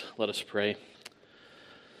Let us pray.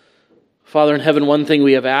 Father in heaven, one thing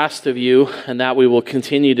we have asked of you, and that we will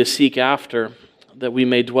continue to seek after, that we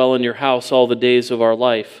may dwell in your house all the days of our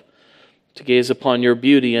life, to gaze upon your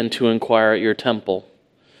beauty and to inquire at your temple.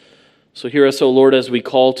 So hear us, O Lord, as we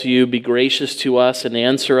call to you. Be gracious to us and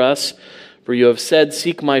answer us. For you have said,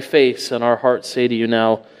 seek my face, and our hearts say to you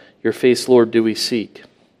now, your face, Lord, do we seek.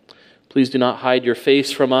 Please do not hide your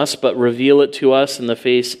face from us, but reveal it to us in the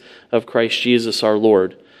face of Christ Jesus our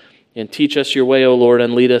Lord. And teach us your way, O Lord,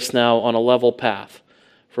 and lead us now on a level path.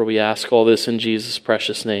 For we ask all this in Jesus'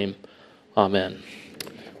 precious name. Amen.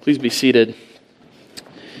 Please be seated.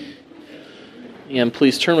 And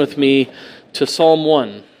please turn with me to Psalm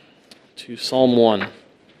 1. To Psalm 1.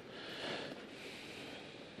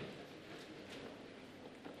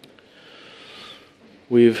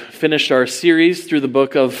 We've finished our series through the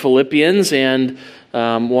book of Philippians and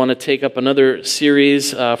want to take up another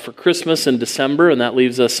series for Christmas in December, and that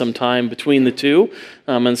leaves us some time between the two.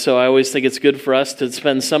 And so I always think it's good for us to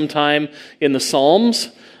spend some time in the Psalms.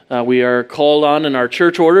 We are called on in our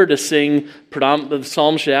church order to sing. The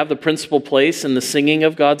Psalms should have the principal place in the singing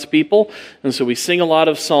of God's people. And so we sing a lot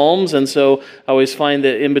of Psalms. And so I always find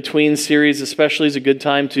that in between series especially is a good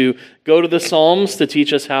time to go to the Psalms to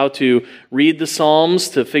teach us how to read the Psalms,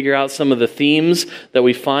 to figure out some of the themes that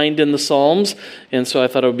we find in the Psalms. And so I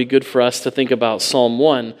thought it would be good for us to think about Psalm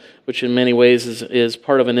 1, which in many ways is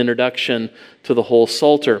part of an introduction to the whole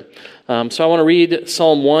Psalter. So I want to read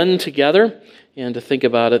Psalm 1 together and to think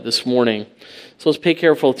about it this morning. So let's pay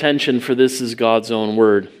careful attention, for this is God's own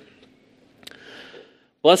word.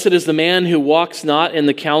 Blessed is the man who walks not in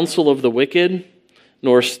the counsel of the wicked,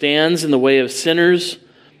 nor stands in the way of sinners,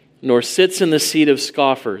 nor sits in the seat of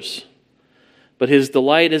scoffers. But his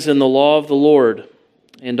delight is in the law of the Lord,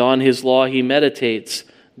 and on his law he meditates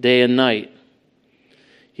day and night.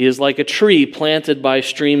 He is like a tree planted by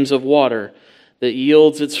streams of water, that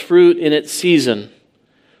yields its fruit in its season,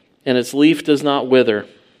 and its leaf does not wither.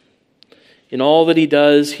 In all that he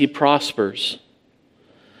does, he prospers.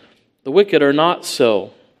 The wicked are not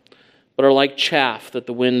so, but are like chaff that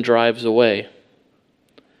the wind drives away.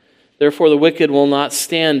 Therefore the wicked will not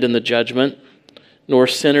stand in the judgment, nor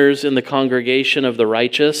sinners in the congregation of the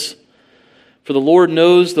righteous. For the Lord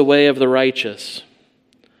knows the way of the righteous,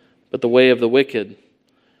 but the way of the wicked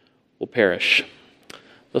will perish.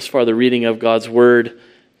 Thus far the reading of God's word.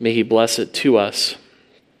 May he bless it to us.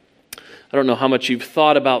 I don't know how much you've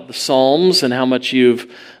thought about the Psalms and how much you've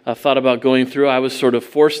thought about going through. I was sort of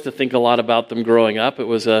forced to think a lot about them growing up. It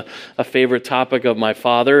was a favorite topic of my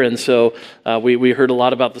father, and so we heard a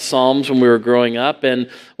lot about the Psalms when we were growing up. And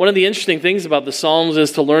one of the interesting things about the Psalms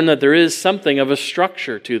is to learn that there is something of a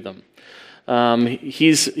structure to them.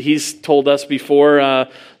 He's told us before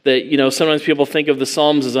that, sometimes people think of the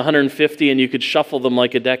Psalms as 150 and you could shuffle them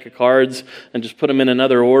like a deck of cards and just put them in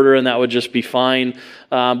another order and that would just be fine.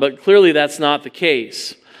 But clearly that's not the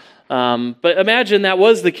case. But imagine that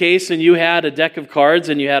was the case and you had a deck of cards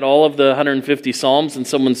and you had all of the 150 Psalms and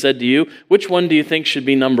someone said to you, which one do you think should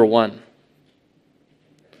be number one?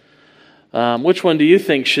 Which one do you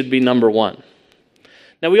think should be number one?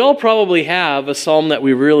 Now we all probably have a Psalm that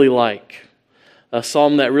we really like. A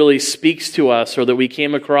psalm that really speaks to us or that we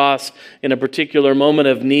came across in a particular moment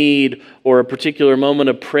of need or a particular moment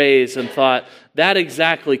of praise and thought, that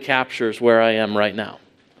exactly captures where I am right now.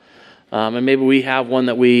 And maybe we have one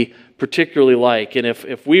that we particularly like. And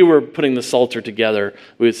if we were putting the Psalter together,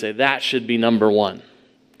 we would say that should be number one.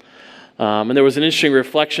 And there was an interesting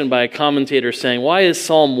reflection by a commentator saying, why is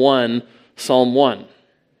Psalm 1 Psalm 1?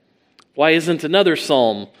 Why isn't another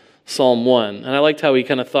Psalm Psalm 1? And I liked how he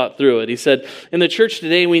kind of thought through it. He said, in the church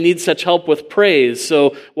today, we need such help with praise,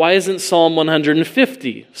 so why isn't Psalm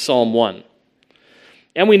 150 Psalm 1?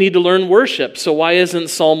 And we need to learn worship, so why isn't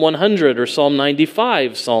Psalm 100 or Psalm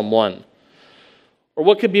 95 Psalm 1? Or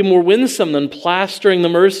what could be more winsome than plastering the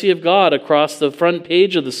mercy of God across the front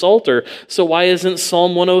page of the Psalter, so why isn't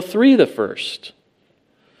Psalm 103 the first?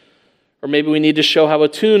 Or maybe we need to show how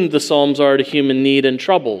attuned the Psalms are to human need and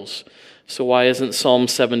troubles, so why isn't Psalm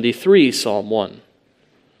 73 Psalm 1?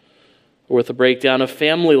 Or with a breakdown of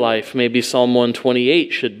family life, maybe Psalm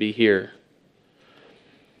 128 should be here.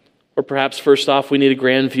 Or perhaps first off, we need a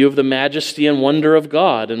grand view of the majesty and wonder of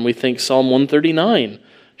God, and we think Psalm 139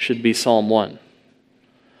 should be Psalm 1.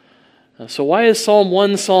 So why is Psalm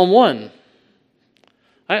 1 Psalm 1?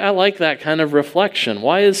 I like that kind of reflection.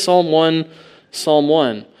 Why is Psalm 1 Psalm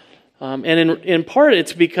 1? And in part,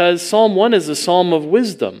 it's because Psalm 1 is a psalm of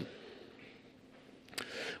wisdom.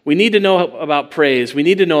 We need to know about praise. We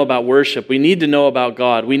need to know about worship. We need to know about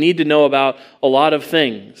God. We need to know about a lot of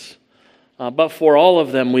things. But for all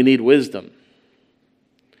of them, we need wisdom.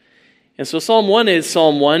 And so Psalm 1 is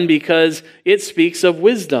Psalm 1 because it speaks of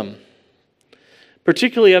wisdom,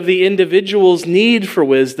 particularly of the individual's need for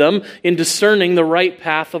wisdom in discerning the right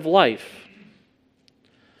path of life.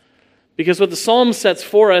 Because what the Psalm sets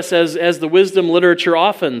for us, as the wisdom literature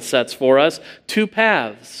often sets for us, two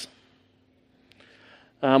paths.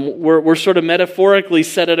 We're sort of metaphorically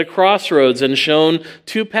set at a crossroads and shown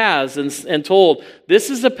two paths and told,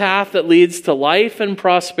 this is the path that leads to life and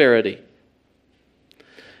prosperity.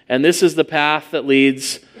 And this is the path that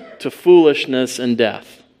leads to foolishness and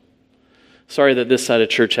death. Sorry that this side of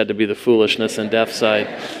church had to be the foolishness and death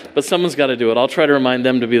side, but someone's got to do it. I'll try to remind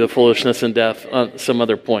them to be the foolishness and death on some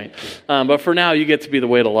other point. But for now, you get to be the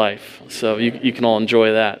way to life, so you can all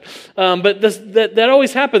enjoy that. But that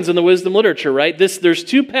always happens in the wisdom literature, right? There's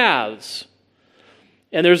two paths,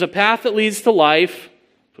 and there's a path that leads to life.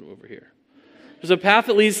 Put them over here. There's a path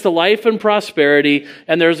that leads to life and prosperity,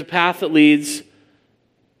 and there's a path that leads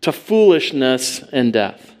to foolishness and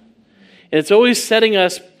death. And it's always setting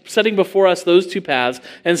before us those two paths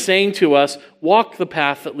and saying to us, walk the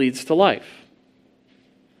path that leads to life.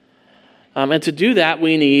 And to do that,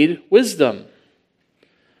 we need wisdom.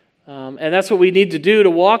 And that's what we need to do to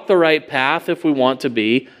walk the right path if we want to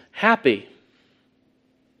be happy.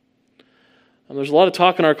 There's a lot of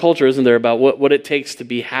talk in our culture, isn't there, about what it takes to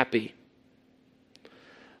be happy.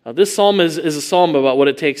 This psalm is a psalm about what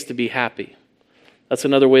it takes to be happy. That's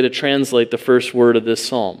another way to translate the first word of this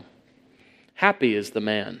psalm. Happy is the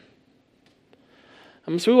man.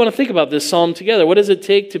 So we want to think about this psalm together. What does it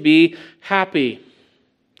take to be happy?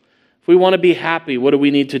 If we want to be happy, what do we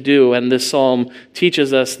need to do? And this psalm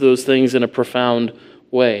teaches us those things in a profound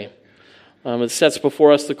way. It sets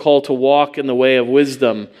before us the call to walk in the way of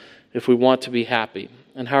wisdom if we want to be happy.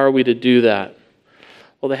 And how are we to do that?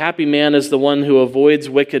 Well, the happy man is the one who avoids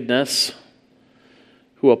wickedness,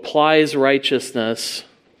 who applies righteousness,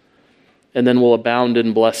 and then will abound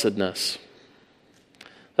in blessedness.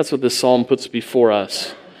 That's what this psalm puts before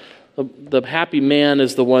us. The happy man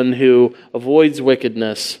is the one who avoids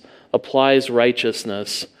wickedness, applies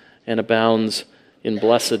righteousness, and abounds in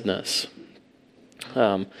blessedness.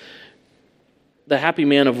 The happy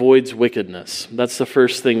man avoids wickedness. That's the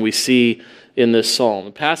first thing we see in this psalm.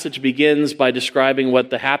 The passage begins by describing what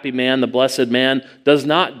the happy man, the blessed man, does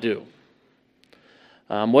not do.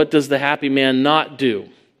 What does the happy man not do?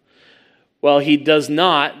 Well, he does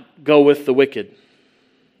not go with the wicked.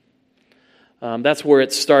 That's where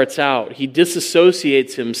it starts out. He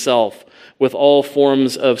disassociates himself with all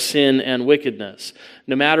forms of sin and wickedness.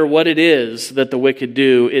 No matter what it is that the wicked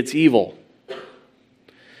do, it's evil.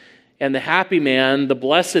 And the happy man, the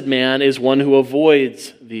blessed man, is one who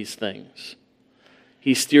avoids these things.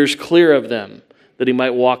 He steers clear of them that he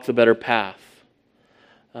might walk the better path.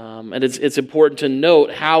 And it's important to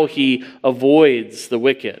note how he avoids the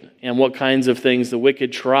wicked and what kinds of things the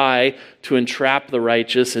wicked try to entrap the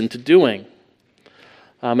righteous into doing.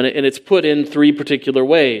 And it's put in three particular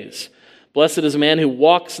ways. Blessed is a man who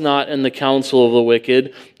walks not in the counsel of the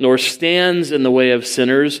wicked, nor stands in the way of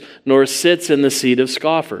sinners, nor sits in the seat of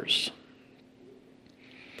scoffers.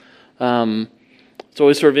 It's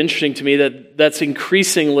always sort of interesting to me that that's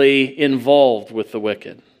increasingly involved with the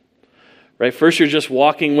wicked. Right? First you're just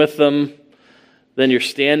walking with them, then you're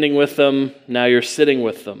standing with them, now you're sitting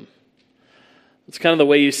with them. It's kind of the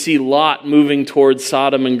way you see Lot moving towards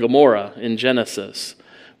Sodom and Gomorrah in Genesis.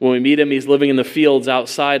 When we meet him, he's living in the fields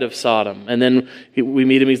outside of Sodom. And then we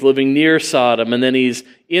meet him, he's living near Sodom. And then he's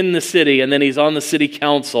in the city, and then he's on the city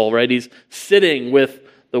council, right? He's sitting with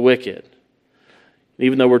the wicked.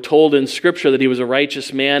 Even though we're told in Scripture that he was a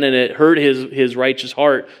righteous man and it hurt his righteous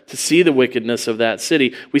heart to see the wickedness of that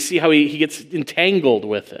city, we see how he gets entangled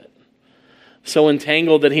with it. So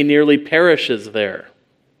entangled that he nearly perishes there.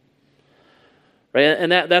 Right?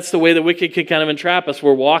 And that's the way the wicked can kind of entrap us.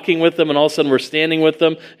 We're walking with them, and all of a sudden we're standing with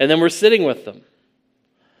them, and then we're sitting with them.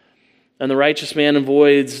 And the righteous man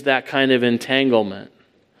avoids that kind of entanglement.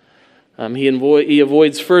 He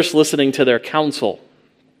avoids first listening to their counsel.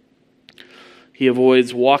 He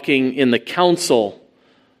avoids walking in the counsel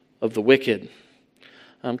of the wicked.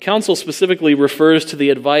 Counsel specifically refers to the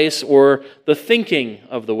advice or the thinking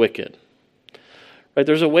of the wicked. Right?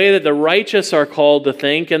 There's a way that the righteous are called to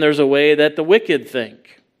think, and there's a way that the wicked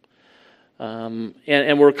think. And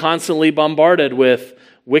we're constantly bombarded with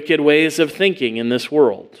wicked ways of thinking in this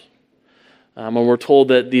world. And we're told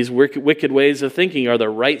that these wicked ways of thinking are the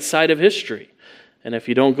right side of history. And if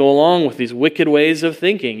you don't go along with these wicked ways of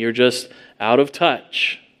thinking, you're just out of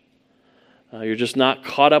touch. You're just not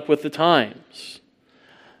caught up with the times.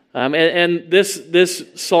 And this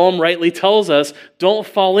psalm rightly tells us, don't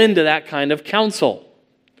fall into that kind of counsel.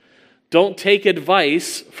 Don't take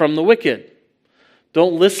advice from the wicked.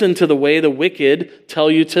 Don't listen to the way the wicked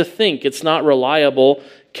tell you to think. It's not reliable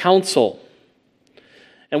counsel.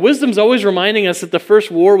 And wisdom's always reminding us that the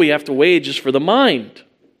first war we have to wage is for the mind.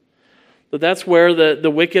 That's where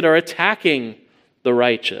the wicked are attacking the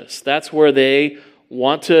righteous. That's where they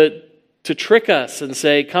want to trick us and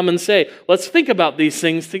say, come and say, let's think about these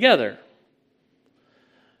things together.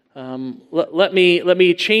 Let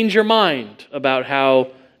me change your mind about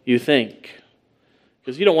how you think.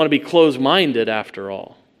 Because you don't want to be closed-minded after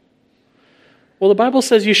all. Well, the Bible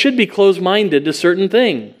says you should be closed-minded to certain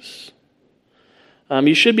things.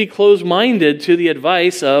 You should be closed-minded to the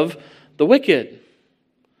advice of the wicked.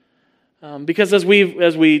 Because as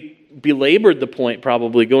we belabored the point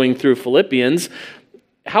probably going through Philippians,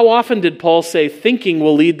 how often did Paul say thinking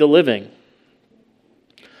will lead to living?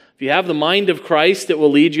 If you have the mind of Christ, it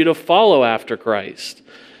will lead you to follow after Christ.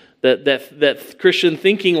 That Christian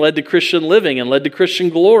thinking led to Christian living and led to Christian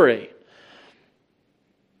glory.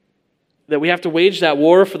 That we have to wage that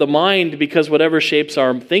war for the mind because whatever shapes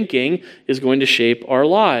our thinking is going to shape our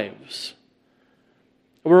lives.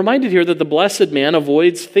 We're reminded here that the blessed man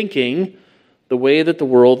avoids thinking the way that the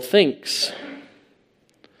world thinks.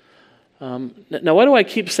 Now, why do I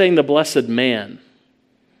keep saying the blessed man?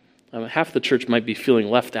 Half the church might be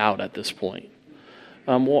feeling left out at this point.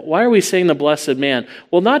 Why are we saying the blessed man?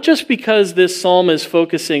 Well, not just because this psalm is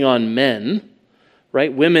focusing on men,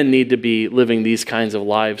 right? Women need to be living these kinds of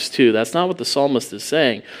lives too. That's not what the psalmist is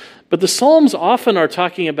saying. But the Psalms often are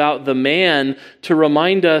talking about the man to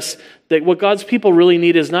remind us that what God's people really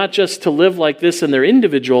need is not just to live like this in their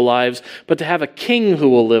individual lives, but to have a king who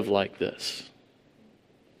will live like this.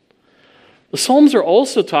 The Psalms are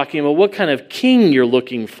also talking about what kind of king you're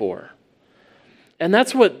looking for. And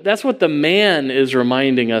that's what the man is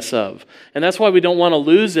reminding us of. And that's why we don't want to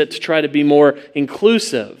lose it to try to be more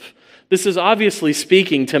inclusive. This is obviously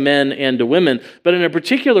speaking to men and to women, but in a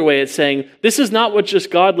particular way it's saying, this is not what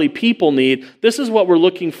just godly people need. This is what we're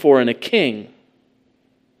looking for in a king.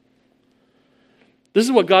 This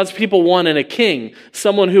is what God's people want in a king.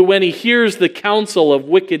 Someone who, when he hears the counsel of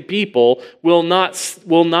wicked people, will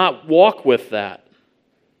not walk with that.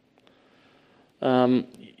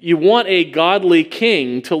 You want a godly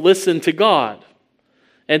king to listen to God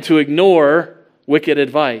and to ignore wicked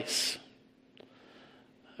advice.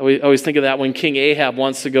 I always think of that when King Ahab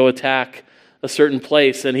wants to go attack a certain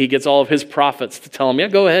place and he gets all of his prophets to tell him, yeah,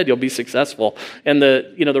 go ahead, you'll be successful. And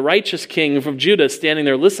the righteous king from Judah is standing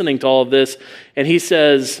there listening to all of this, and he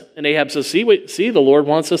says, and Ahab says, see, the Lord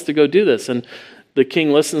wants us to go do this. And the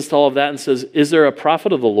king listens to all of that and says, is there a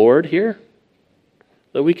prophet of the Lord here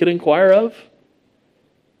that we could inquire of?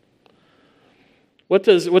 What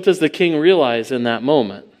does the king realize in that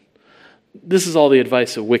moment? This is all the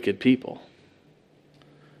advice of wicked people.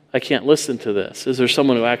 I can't listen to this. Is there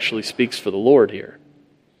someone who actually speaks for the Lord here?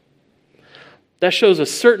 That shows a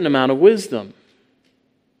certain amount of wisdom.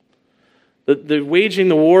 They're waging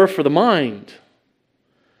the war for the mind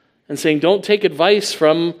and saying, don't take advice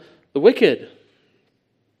from the wicked.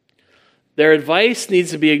 Their advice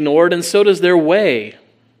needs to be ignored, and so does their way.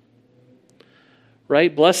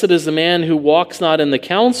 Right? Blessed is the man who walks not in the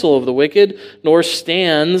counsel of the wicked, nor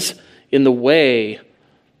stands in the way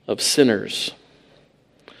of sinners.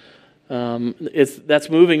 That's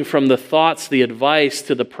moving from the thoughts, the advice,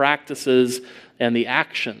 to the practices and the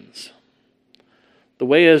actions. The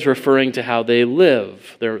way is referring to how they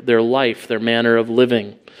live, their life, their manner of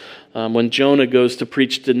living. When Jonah goes to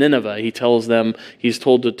preach to Nineveh, he's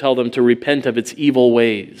told to tell them to repent of its evil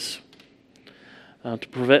ways.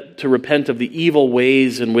 To repent of the evil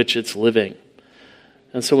ways in which it's living.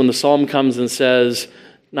 And so when the psalm comes and says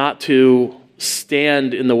not to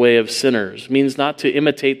stand in the way of sinners, means not to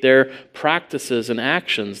imitate their practices and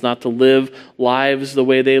actions, not to live lives the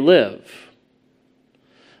way they live.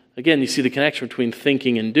 Again, you see the connection between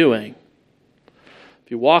thinking and doing.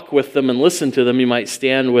 If you walk with them and listen to them, you might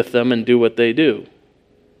stand with them and do what they do.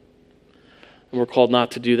 And we're called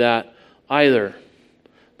not to do that either.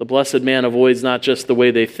 The blessed man avoids not just the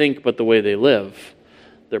way they think, but the way they live,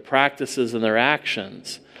 their practices and their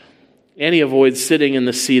actions. And he avoids sitting in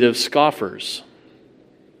the seat of scoffers.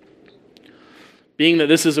 Being that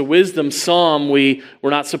this is a wisdom psalm, we're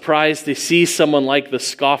not surprised to see someone like the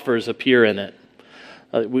scoffers appear in it.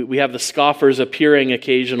 We have the scoffers appearing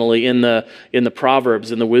occasionally in the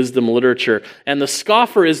Proverbs, in the wisdom literature. And the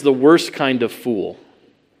scoffer is the worst kind of fool.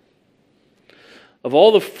 Of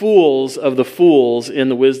all the fools in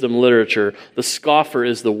the wisdom literature, the scoffer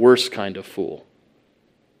is the worst kind of fool.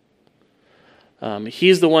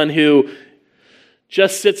 He's the one who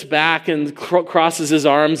just sits back and crosses his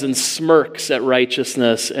arms and smirks at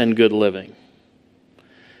righteousness and good living,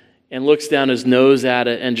 and looks down his nose at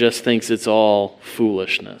it and just thinks it's all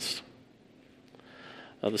foolishness.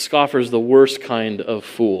 The scoffer is the worst kind of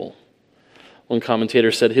fool. One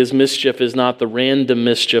commentator said, his mischief is not the random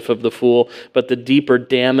mischief of the fool, but the deeper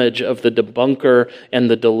damage of the debunker and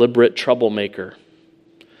the deliberate troublemaker,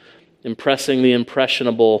 impressing the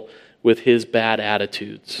impressionable with his bad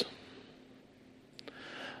attitudes.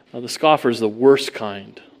 The scoffer is the worst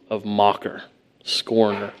kind of mocker,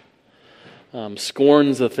 scorner.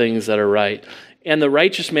 Scorns the things that are right. And the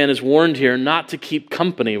righteous man is warned here not to keep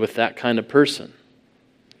company with that kind of person.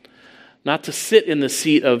 Not to sit in the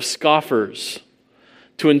seat of scoffers,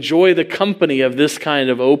 to enjoy the company of this kind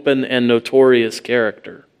of open and notorious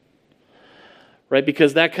character. Right?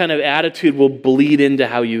 Because that kind of attitude will bleed into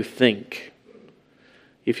how you think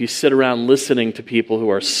if you sit around listening to people who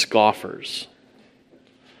are scoffers.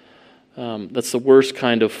 That's the worst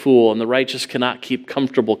kind of fool, and the righteous cannot keep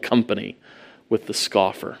comfortable company with the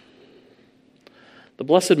scoffer. The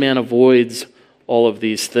blessed man avoids all of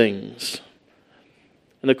these things.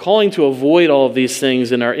 And the calling to avoid all of these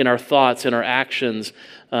things in our thoughts, in our actions,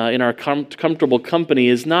 in our comfortable company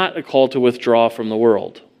is not a call to withdraw from the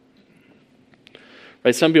world.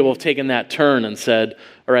 Right? Some people have taken that turn and said,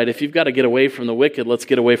 all right, if you've got to get away from the wicked, let's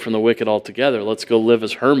get away from the wicked altogether. Let's go live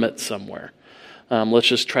as hermits somewhere. Let's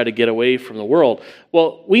just try to get away from the world.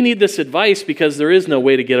 Well, we need this advice because there is no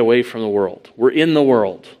way to get away from the world. We're in the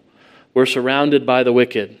world. We're surrounded by the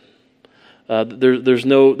wicked. There's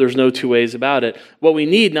no two ways about it. What we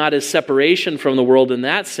need not is separation from the world in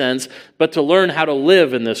that sense, but to learn how to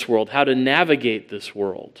live in this world, how to navigate this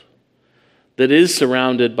world that is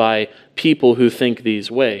surrounded by people who think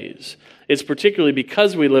these ways. It's particularly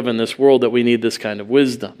because we live in this world that we need this kind of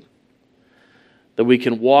wisdom, that we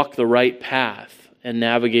can walk the right path and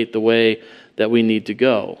navigate the way that we need to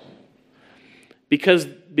go.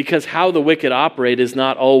 Because how the wicked operate is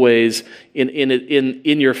not always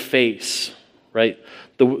in your face, right?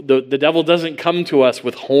 The devil doesn't come to us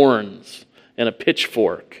with horns and a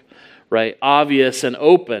pitchfork, right? Obvious and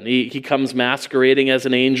open. He comes masquerading as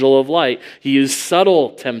an angel of light. He uses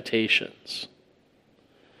subtle temptations,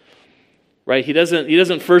 right? He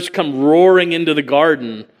doesn't first come roaring into the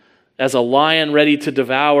garden as a lion ready to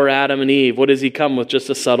devour Adam and Eve. What does he come with? Just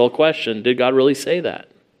a subtle question. Did God really say that?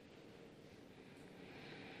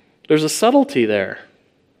 There's a subtlety there.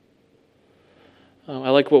 I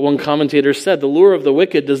like what one commentator said. The lure of the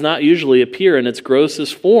wicked does not usually appear in its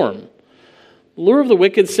grossest form. The lure of the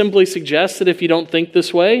wicked simply suggests that if you don't think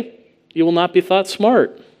this way, you will not be thought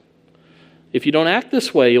smart. If you don't act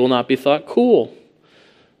this way, you will not be thought cool.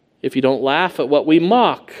 If you don't laugh at what we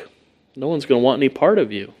mock, no one's going to want any part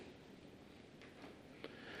of you.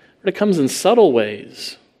 But it comes in subtle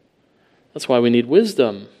ways. That's why we need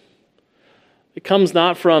wisdom. It comes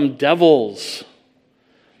not from devils.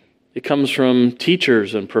 It comes from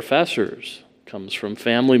teachers and professors. It comes from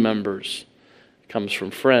family members. It comes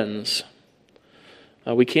from friends.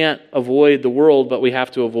 We can't avoid the world, but we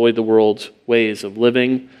have to avoid the world's ways of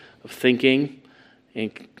living, of thinking,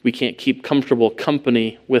 and we can't keep comfortable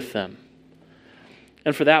company with them.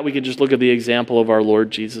 And for that, we can just look at the example of our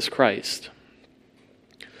Lord Jesus Christ.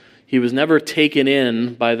 He was never taken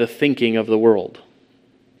in by the thinking of the world.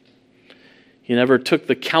 He never took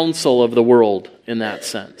the counsel of the world in that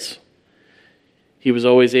sense. He was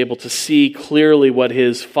always able to see clearly what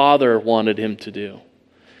his Father wanted him to do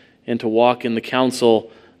and to walk in the counsel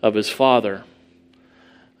of his Father.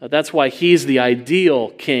 That's why he's the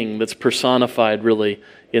ideal king that's personified really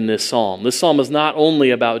in this psalm. This psalm is not only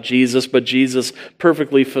about Jesus, but Jesus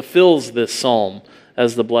perfectly fulfills this psalm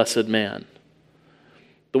as the blessed man.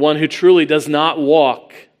 The one who truly does not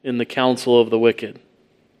walk in the counsel of the wicked,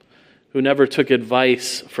 who never took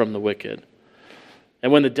advice from the wicked.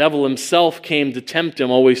 And when the devil himself came to tempt him,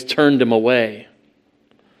 always turned him away.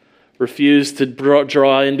 Refused to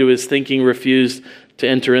draw into his thinking, refused to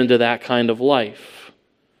enter into that kind of life.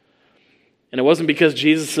 And it wasn't because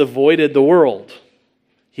Jesus avoided the world.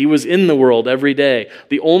 He was in the world every day,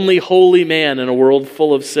 the only holy man in a world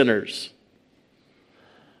full of sinners.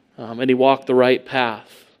 And he walked the right path.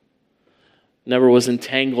 Never was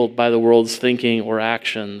entangled by the world's thinking or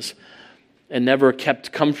actions, and never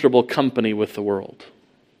kept comfortable company with the world.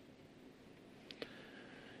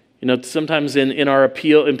 You know, sometimes in our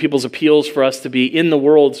appeal, in people's appeals for us to be in the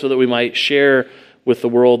world so that we might share with the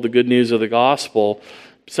world the good news of the gospel,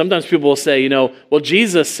 sometimes people will say, well,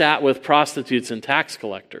 Jesus sat with prostitutes and tax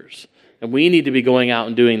collectors, and we need to be going out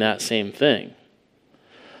and doing that same thing.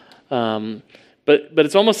 But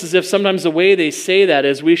it's almost as if sometimes the way they say that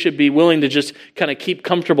is we should be willing to just kind of keep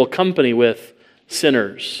comfortable company with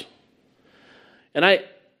sinners. And I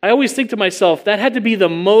always think to myself, that had to be the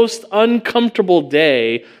most uncomfortable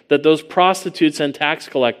day that those prostitutes and tax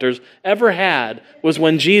collectors ever had, was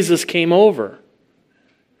when Jesus came over.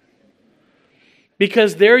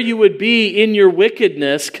 Because there you would be in your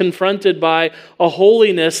wickedness, confronted by a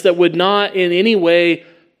holiness that would not in any way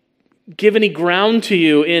give any ground to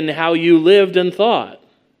you in how you lived and thought.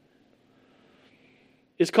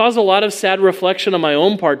 It's caused a lot of sad reflection on my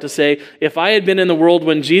own part to say, if I had been in the world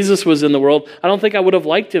when Jesus was in the world, I don't think I would have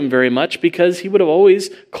liked him very much, because he would have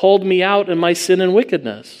always called me out in my sin and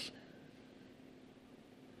wickedness.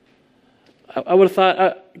 I would have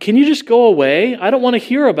thought, can you just go away? I don't want to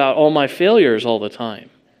hear about all my failures all the time.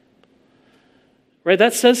 Right?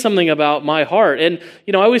 That says something about my heart. And,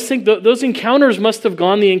 I always think those encounters must have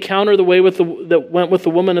gone the encounter the way that went with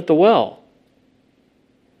the woman at the well.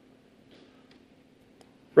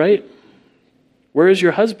 Right? Where is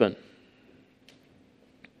your husband?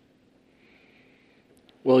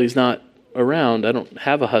 Well, he's not around. I don't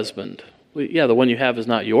have a husband. Well, yeah, the one you have is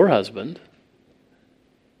not your husband.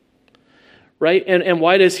 Right? And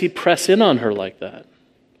why does he press in on her like that?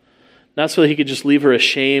 Not so that he could just leave her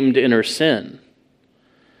ashamed in her sin.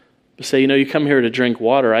 But say, you come here to drink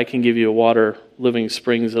water. I can give you a water, living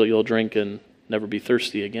springs that you'll drink and never be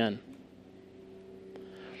thirsty again.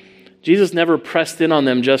 Jesus never pressed in on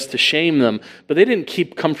them just to shame them, but they didn't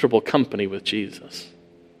keep comfortable company with Jesus.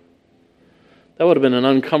 That would have been an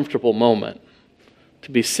uncomfortable moment,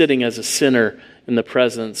 to be sitting as a sinner in the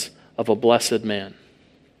presence of a blessed man.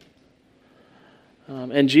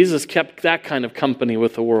 And Jesus kept that kind of company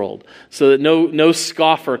with the world, so that no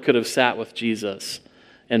scoffer could have sat with Jesus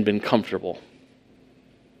and been comfortable.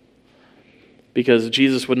 Because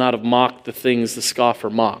Jesus would not have mocked the things the scoffer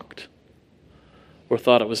mocked, or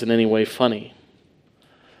thought it was in any way funny.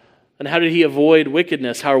 And how did he avoid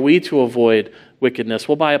wickedness? How are we to avoid wickedness?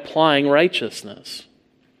 Well, by applying righteousness.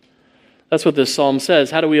 That's what this psalm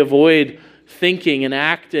says. How do we avoid thinking and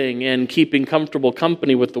acting and keeping comfortable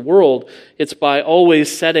company with the world? It's by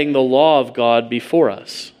always setting the law of God before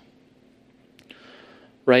us.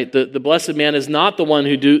 Right? The blessed man is not the one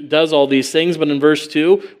who does all these things, but in verse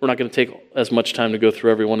 2, we're not going to take as much time to go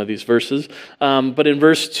through every one of these verses, but in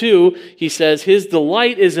verse 2, he says, his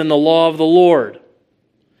delight is in the law of the Lord,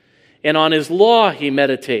 and on his law he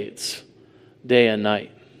meditates day and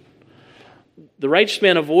night. The righteous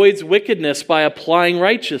man avoids wickedness by applying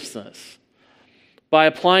righteousness, by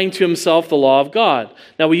applying to himself the law of God.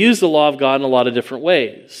 Now, we use the law of God in a lot of different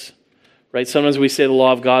ways. Right? Sometimes we say the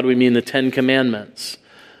law of God, we mean the 10 Commandments.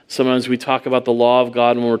 Sometimes we talk about the law of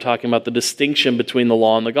God when we're talking about the distinction between the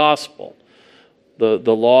law and the gospel. The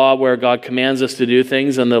law where God commands us to do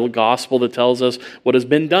things, and the gospel that tells us what has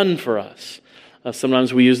been done for us.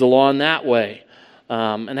 Sometimes we use the law in that way.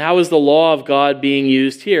 And how is the law of God being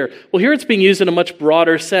used here? Well, here it's being used in a much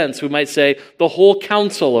broader sense. We might say the whole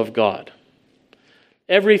counsel of God.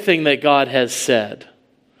 Everything that God has said.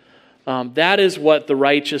 That is what the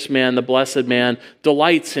righteous man, the blessed man,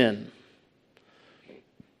 delights in.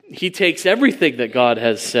 He takes everything that God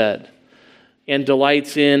has said and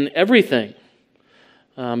delights in everything,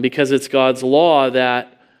 because it's God's law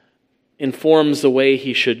that informs the way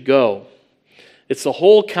he should go. It's the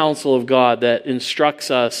whole counsel of God that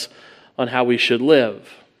instructs us on how we should live.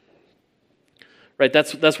 Right?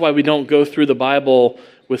 That's why we don't go through the Bible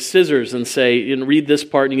with scissors and say, read this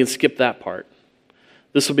part and you can skip that part.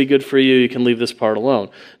 This will be good for you. You can leave this part alone.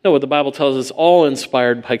 No, what the Bible tells us, all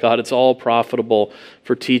inspired by God. It's all profitable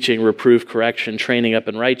for teaching, reproof, correction, training up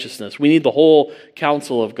in righteousness. We need the whole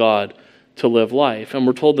counsel of God to live life. And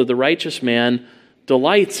we're told that the righteous man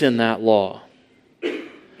delights in that law.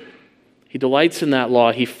 He delights in that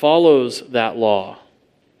law. He follows that law.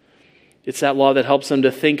 It's that law that helps him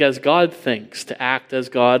to think as God thinks, to act as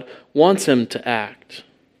God wants him to act.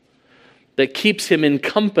 That keeps him in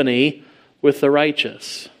company with the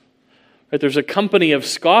righteous. Right? There's a company of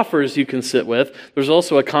scoffers you can sit with. There's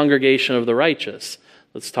also a congregation of the righteous.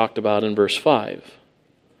 That's talked about in verse 5.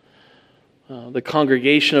 The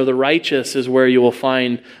congregation of the righteous is where you will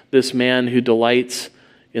find this man who delights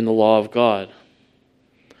in the law of God.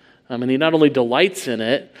 And he not only delights in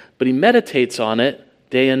it, but he meditates on it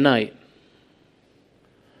day and night.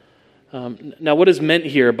 Now, what is meant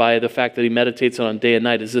here by the fact that he meditates on day and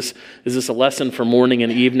night? Is this a lesson for morning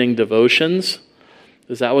and evening devotions?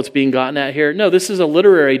 Is that what's being gotten at here? No, this is a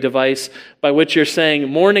literary device by which you're saying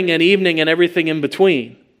morning and evening and everything in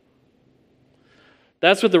between.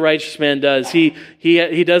 That's what the righteous man does. He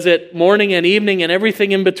does it morning and evening and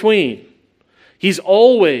everything in between. He's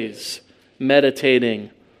always meditating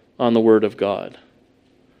on the Word of God.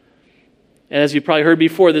 And as you probably heard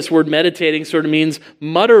before, this word meditating sort of means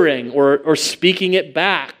muttering or speaking it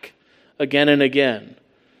back again and again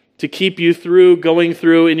to keep you going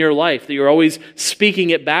through in your life, that you're always speaking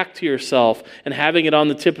it back to yourself and having it on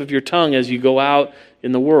the tip of your tongue as you go out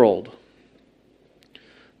in the world.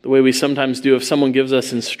 The way we sometimes do if someone gives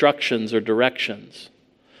us instructions or directions.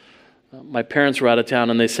 My parents were out of town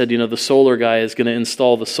and they said, the solar guy is going to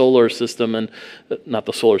install the solar system, and not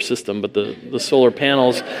the solar system, but the solar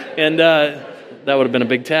panels. And that would have been a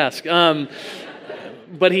big task.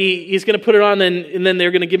 But he's going to put it on, and then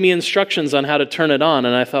they're going to give me instructions on how to turn it on.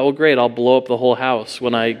 And I thought, well, great, I'll blow up the whole house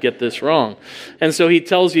when I get this wrong. And so he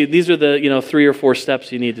tells you, these are the 3 or 4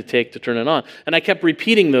 steps you need to take to turn it on. And I kept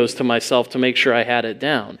repeating those to myself to make sure I had it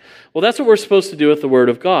down. Well, that's what we're supposed to do with the Word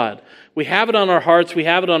of God. We have it on our hearts, we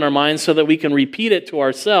have it on our minds so that we can repeat it to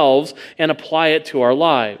ourselves and apply it to our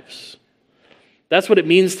lives. That's what it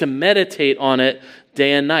means to meditate on it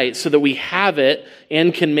day and night, so that we have it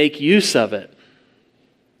and can make use of it.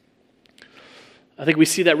 I think we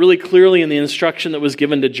see that really clearly in the instruction that was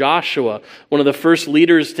given to Joshua, one of the first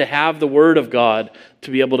leaders to have the Word of God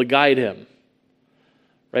to be able to guide him.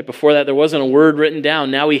 Right before that, there wasn't a word written down.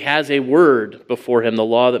 Now he has a word before him, the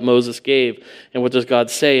law that Moses gave. And what does God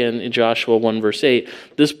say in Joshua 1 verse 8?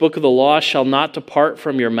 This book of the law shall not depart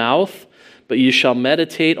from your mouth, but you shall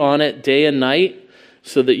meditate on it day and night,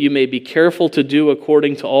 so that you may be careful to do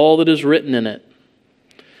according to all that is written in it.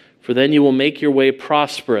 For then you will make your way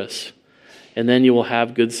prosperous, and then you will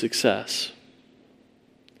have good success.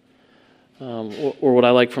 Or what I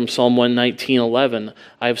like from Psalm 119:11,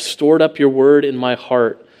 I have stored up your word in my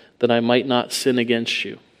heart that I might not sin against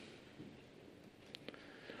you.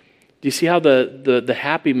 Do you see how the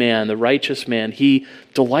happy man, the righteous man, he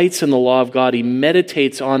delights in the law of God. He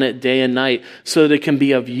meditates on it day and night so that it can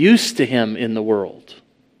be of use to him in the world.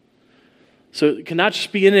 So it can not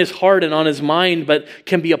just be in his heart and on his mind, but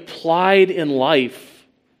can be applied in life.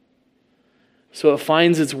 So it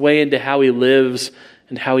finds its way into how he lives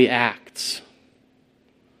and how he acts.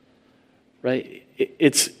 Right?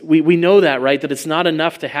 We know that, right? That it's not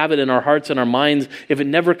enough to have it in our hearts and our minds if it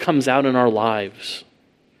never comes out in our lives.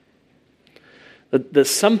 That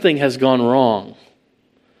something has gone wrong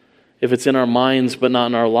if it's in our minds but not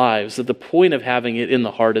in our lives. That the point of having it in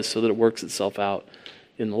the heart is so that it works itself out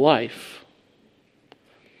in the life.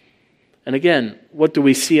 And again, what do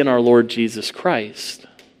we see in our Lord Jesus Christ?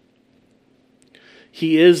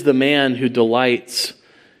 He is the man who delights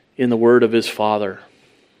in the word of his Father.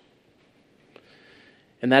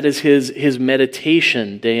 And that is his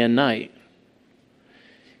meditation day and night.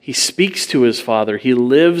 He speaks to his Father. He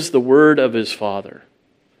lives the word of his Father.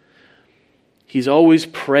 He's always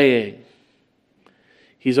praying.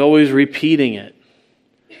 He's always repeating it.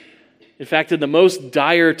 In fact, in the most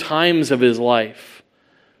dire times of his life,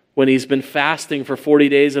 when he's been fasting for 40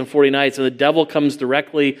 days and 40 nights, and the devil comes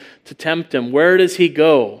directly to tempt him, where does he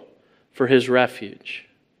go for his refuge?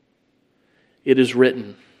 It is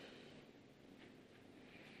written.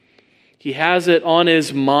 He has it on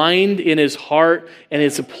his mind, in his heart, and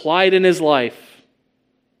it's applied in his life.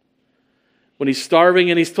 When he's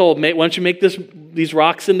starving and he's told, why don't you make these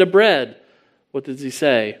rocks into bread? What does he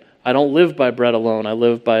say? I don't live by bread alone. I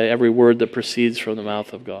live by every word that proceeds from the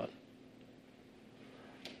mouth of God.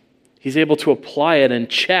 He's able to apply it and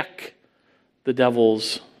check the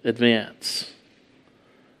devil's advance.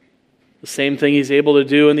 The same thing he's able to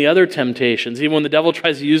do in the other temptations. Even when the devil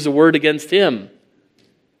tries to use the word against him,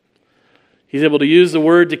 he's able to use the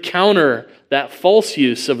word to counter that false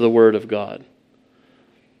use of the word of God.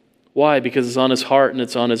 Why? Because it's on his heart and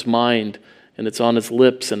it's on his mind and it's on his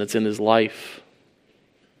lips and it's in his life.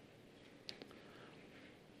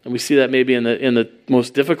 And we see that maybe in the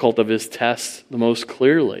most difficult of his tests the most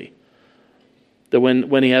clearly. That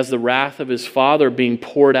when he has the wrath of his Father being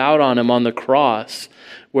poured out on him on the cross,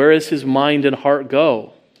 where does his mind and heart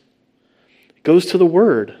go? It goes to the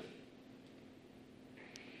Word.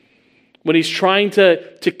 When he's trying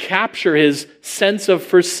to capture his sense of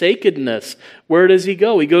forsakenness, where does he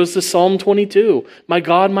go? He goes to Psalm 22. My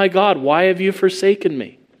God, why have you forsaken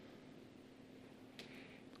me?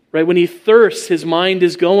 Right? When he thirsts, his mind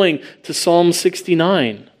is going to Psalm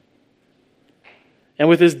 69. And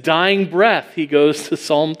with his dying breath, he goes to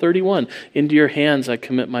Psalm 31. Into your hands I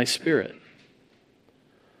commit my spirit.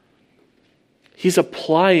 He's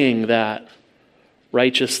applying that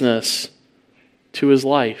righteousness to his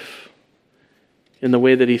life in the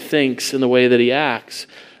way that he thinks, in the way that he acts.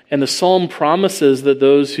 And the psalm promises that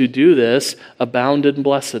those who do this abound in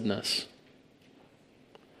blessedness.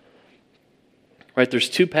 Right? There's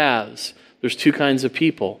two paths. There's two kinds of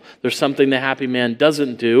people. There's something the happy man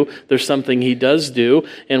doesn't do. There's something he does do.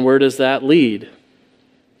 And where does that lead?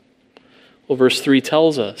 Well, verse 3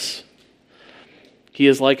 tells us. He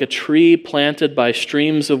is like a tree planted by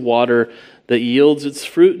streams of water that yields its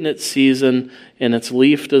fruit in its season, and its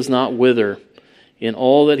leaf does not wither. In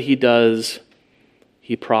all that he does,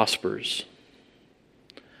 he prospers.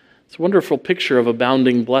 It's a wonderful picture of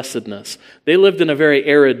abounding blessedness. They lived in a very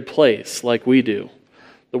arid place like we do.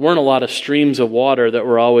 There weren't a lot of streams of water that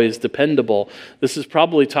were always dependable. This is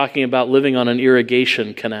probably talking about living on an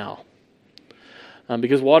irrigation canal.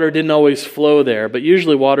 Because water didn't always flow there, but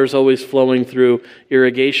usually water is always flowing through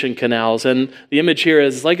irrigation canals. And the image here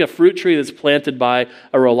is like a fruit tree that's planted by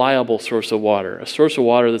a reliable source of water, a source of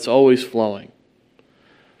water that's always flowing.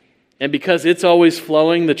 And because it's always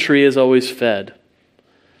flowing, the tree is always fed.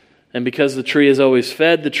 And because the tree is always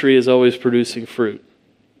fed, the tree is always producing fruit.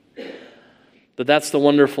 But that's the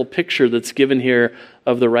wonderful picture that's given here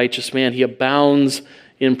of the righteous man. He abounds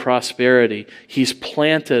in prosperity. He's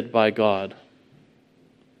planted by God.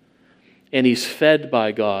 And he's fed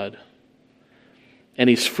by God. And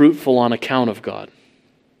he's fruitful on account of God.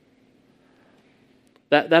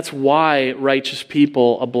 That's why righteous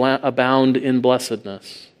people abound in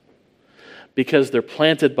blessedness. Because they're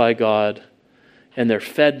planted by God, and they're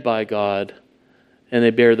fed by God, and they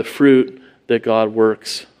bear the fruit that God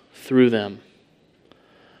works through them.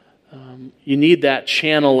 You need that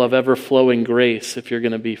channel of ever-flowing grace if you're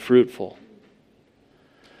going to be fruitful.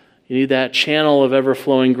 You need that channel of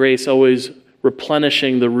ever-flowing grace always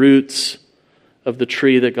replenishing the roots of the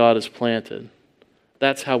tree that God has planted.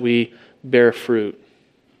 That's how we bear fruit.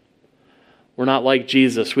 We're not like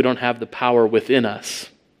Jesus. We don't have the power within us.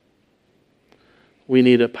 We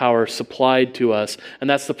need a power supplied to us. And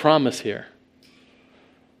that's the promise here.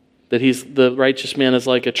 That the righteous man is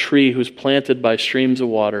like a tree who's planted by streams of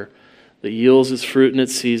water that yields its fruit in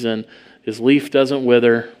its season. His leaf doesn't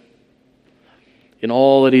wither. In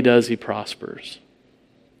all that he does, he prospers.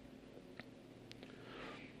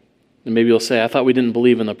 And maybe you'll say, I thought we didn't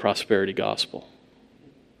believe in the prosperity gospel.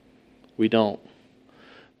 We don't.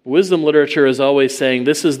 Wisdom literature is always saying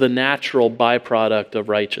this is the natural byproduct of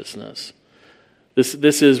righteousness.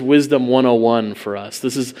 This is wisdom 101 for us.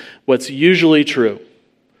 This is what's usually true.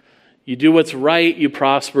 You do what's right, you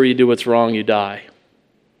prosper. You do what's wrong, you die.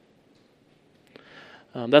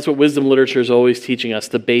 That's what wisdom literature is always teaching us,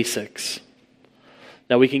 the basics.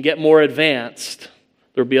 Now we can get more advanced.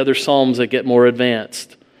 There'll be other psalms that get more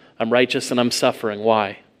advanced. I'm righteous and I'm suffering.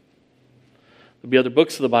 Why? There'll be other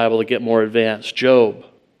books of the Bible that get more advanced. Job.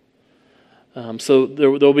 So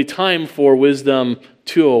there'll be time for wisdom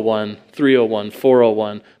 201, 301,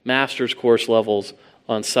 401, master's course levels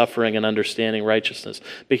on suffering and understanding righteousness.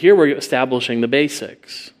 But here we're establishing the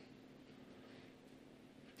basics.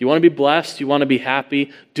 You want to be blessed? You want to be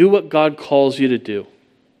happy? Do what God calls you to do.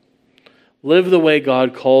 Live the way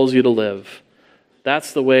God calls you to live.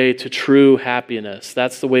 That's the way to true happiness.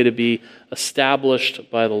 That's the way to be established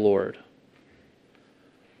by the Lord.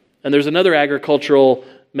 And there's another agricultural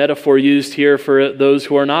metaphor used here for those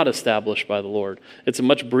who are not established by the Lord. It's a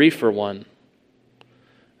much briefer one.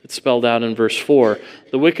 It's spelled out in verse 4.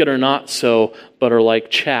 The wicked are not so, but are like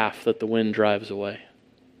chaff that the wind drives away.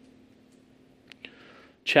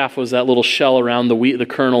 Chaff was that little shell around the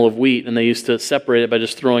kernel of wheat, and they used to separate it by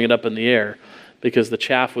just throwing it up in the air, because the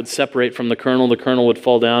chaff would separate from the kernel would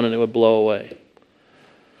fall down, and it would blow away.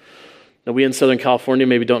 Now, we in Southern California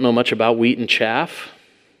maybe don't know much about wheat and chaff,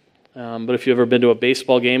 but if you've ever been to a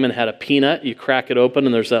baseball game and had a peanut, you crack it open,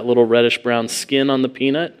 and there's that little reddish-brown skin on the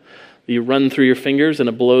peanut. You run through your fingers, and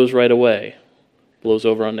it blows right away. Blows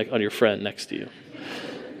over on your friend next to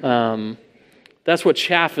you. That's what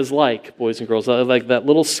chaff is like, boys and girls. Like that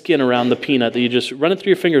little skin around the peanut that you just run it through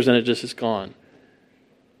your fingers and it just is gone.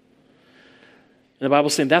 And the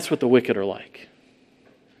Bible's saying that's what the wicked are like.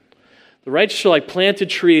 The righteous are like planted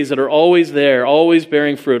trees that are always there, always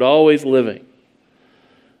bearing fruit, always living.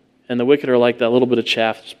 And the wicked are like that little bit of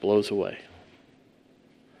chaff that just blows away.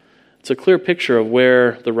 It's a clear picture of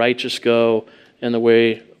where the righteous go and the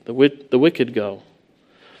way the wicked go,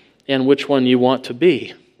 and which one you want to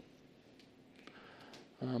be.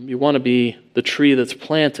 You want to be the tree that's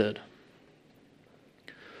planted,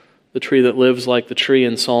 the tree that lives like the tree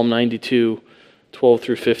in Psalm 92, 12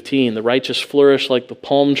 through 15. The righteous flourish like the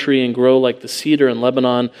palm tree and grow like the cedar in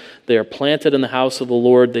Lebanon. They are planted in the house of the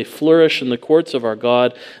Lord. They flourish in the courts of our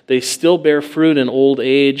God. They still bear fruit in old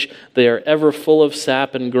age. They are ever full of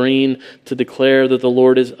sap and green to declare that the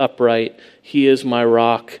Lord is upright. He is my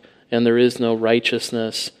rock, and there is no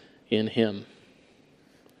righteousness in him.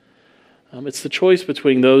 It's the choice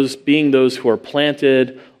between those who are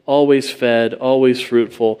planted, always fed, always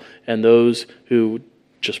fruitful, and those who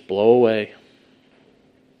just blow away.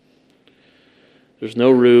 There's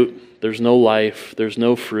no root, there's no life, there's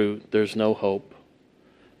no fruit, there's no hope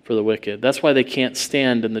for the wicked. That's why they can't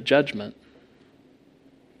stand in the judgment.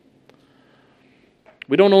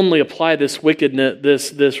 We don't only apply this wickedness,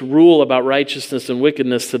 this rule about righteousness and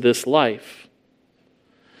wickedness to this life.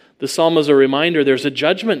 The psalm is a reminder there's a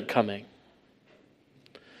judgment coming.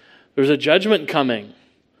 There's a judgment coming.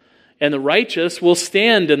 And the righteous will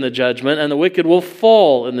stand in the judgment, and the wicked will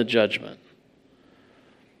fall in the judgment.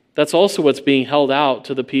 That's also what's being held out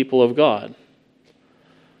to the people of God.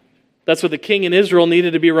 That's what the king in Israel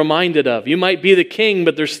needed to be reminded of. You might be the king,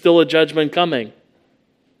 but there's still a judgment coming.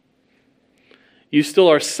 You still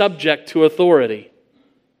are subject to authority.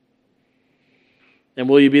 And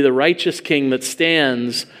will you be the righteous king that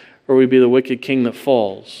stands, or will you be the wicked king that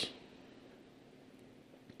falls?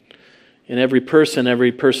 And every person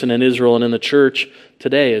in Israel and in the church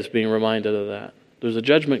today is being reminded of that. There's a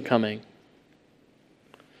judgment coming.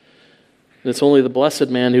 And it's only the blessed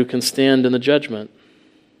man who can stand in the judgment.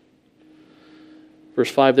 Verse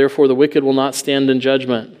 5, therefore the wicked will not stand in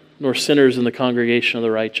judgment, nor sinners in the congregation of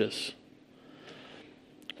the righteous.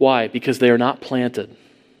 Why? Because they are not planted.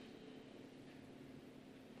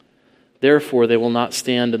 Therefore they will not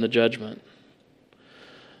stand in the judgment.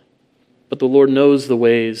 But the Lord knows the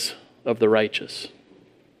ways of the righteous.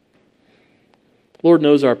 The Lord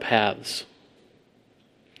knows our paths.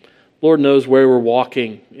 The Lord knows where we're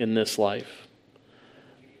walking in this life.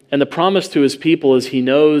 And the promise to His people is He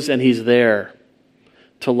knows and He's there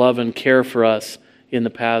to love and care for us in the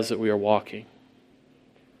paths that we are walking.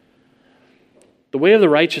 The way of the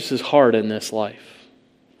righteous is hard in this life.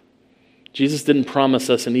 Jesus didn't promise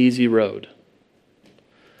us an easy road.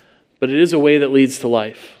 But it is a way that leads to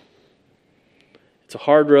life. It's a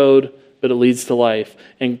hard road, but it leads to life.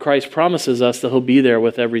 And Christ promises us that He'll be there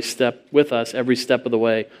with us every step of the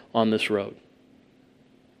way on this road.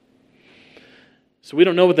 So we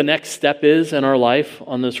don't know what the next step is in our life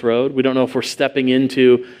on this road. We don't know if we're stepping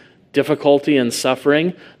into difficulty and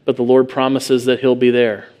suffering, but the Lord promises that He'll be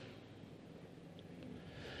there.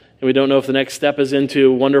 And we don't know if the next step is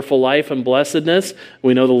into wonderful life and blessedness.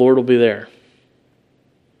 We know the Lord will be there.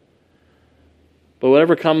 But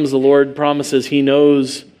whatever comes, the Lord promises He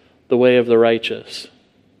knows the way of the righteous.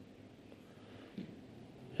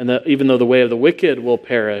 And that even though the way of the wicked will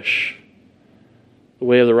perish, the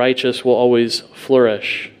way of the righteous will always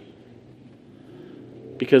flourish.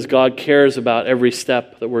 Because God cares about every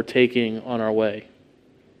step that we're taking on our way.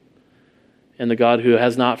 And the God who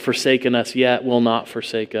has not forsaken us yet will not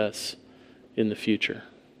forsake us in the future.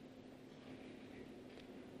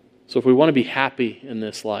 So if we want to be happy in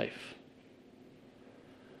this life,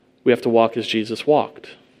 we have to walk as Jesus walked.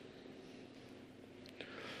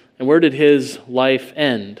 And where did His life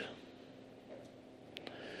end?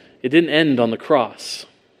 It didn't end on the cross.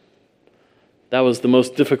 That was the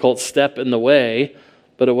most difficult step in the way,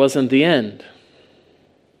 but it wasn't the end.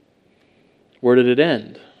 Where did it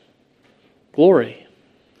end? Glory.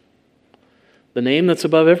 The name that's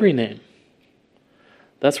above every name.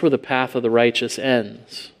 That's where the path of the righteous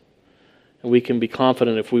ends. And we can be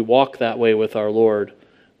confident if we walk that way with our Lord,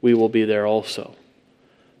 we will be there also,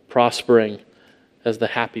 prospering as the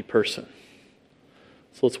happy person.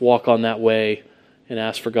 So let's walk on that way and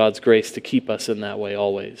ask for God's grace to keep us in that way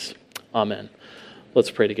always. Amen.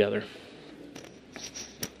 Let's pray together.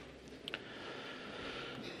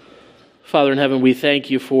 Father in heaven, we thank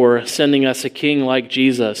You for sending us a king like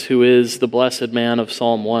Jesus, who is the blessed man of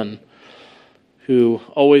Psalm 1, who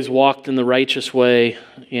always walked in the righteous way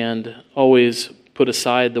and always put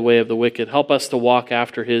aside the way of the wicked. Help us to walk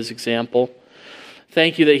after His example.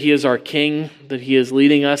 Thank You that He is our king, that He is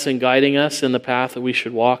leading us and guiding us in the path that we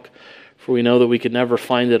should walk, for we know that we could never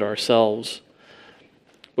find it ourselves.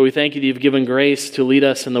 But we thank You that You've given grace to lead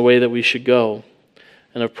us in the way that we should go,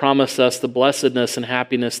 and have promised us the blessedness and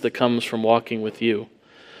happiness that comes from walking with You.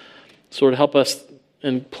 So Lord, help us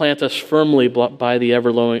and plant us firmly by the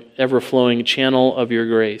ever-flowing channel of Your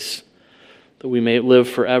grace, that we may live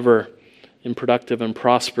forever in productive and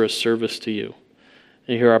prosperous service to You.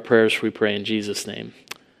 And hear our prayers, we pray in Jesus' name.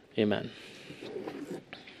 Amen.